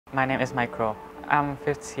My name is Micro. I'm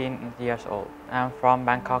 15 years old. I'm from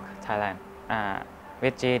Bangkok, Thailand.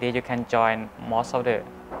 With GED, you can join most of the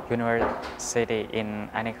university in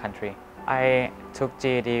any country. I took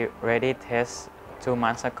GED ready test 2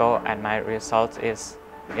 months ago and my result is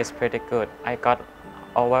pretty good. I got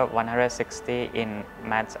over 160 in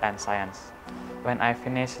maths and science. When I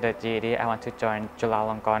finish the GED, I want to join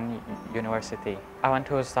Chulalongkorn University. I want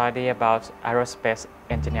to study about aerospace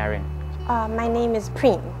engineering. My name is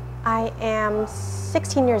Preen. I am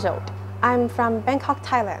 16 years old. I'm from Bangkok,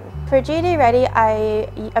 Thailand. For GED Ready, I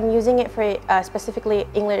am using it for specifically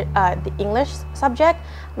English, the English subject.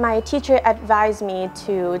 My teacher advised me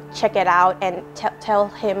to check it out and tell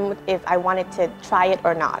him if I wanted to try it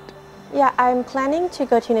or not. Yeah, I'm planning to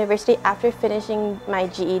go to university after finishing my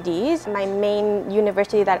GEDs. My main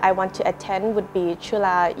university that I want to attend would be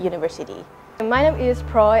Chula University. My name is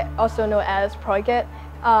Proy, also known as Proyget.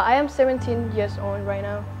 I am 17 years old right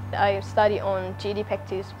now. I study on GED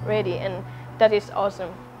Practice Ready and that is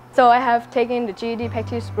awesome. So I have taken the GED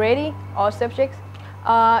Practice Ready, all subjects.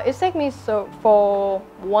 It took me for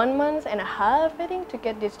 1 month and a half, I think, to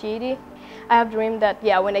get this GED. I have dreamed that,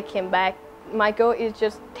 when I came back, my goal is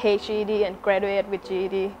just take GED and graduate with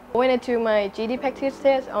GED. When I took my GED practice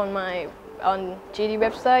test on GED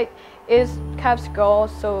website, it's kind of score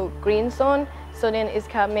so green zone. So then it's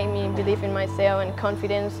kind of made me believe in myself and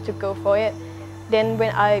confidence to go for it. Then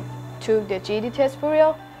when I took the GED test for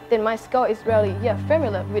real, then my score is really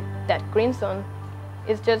familiar with that green zone.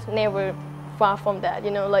 It's just never far from that,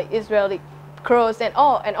 like it's really close and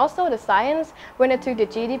all. And also the science, when I took the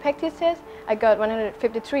GED practice test, I got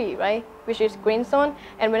 153, right? Which is green zone.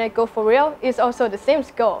 And when I go for real, it's also the same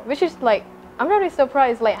score, which is like, I'm really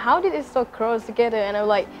surprised, like how did it so close together? And I'm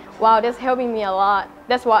like, wow, that's helping me a lot.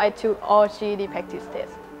 That's why I took all GED practice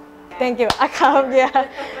tests. Thank you. I can't,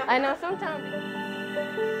 I know sometimes.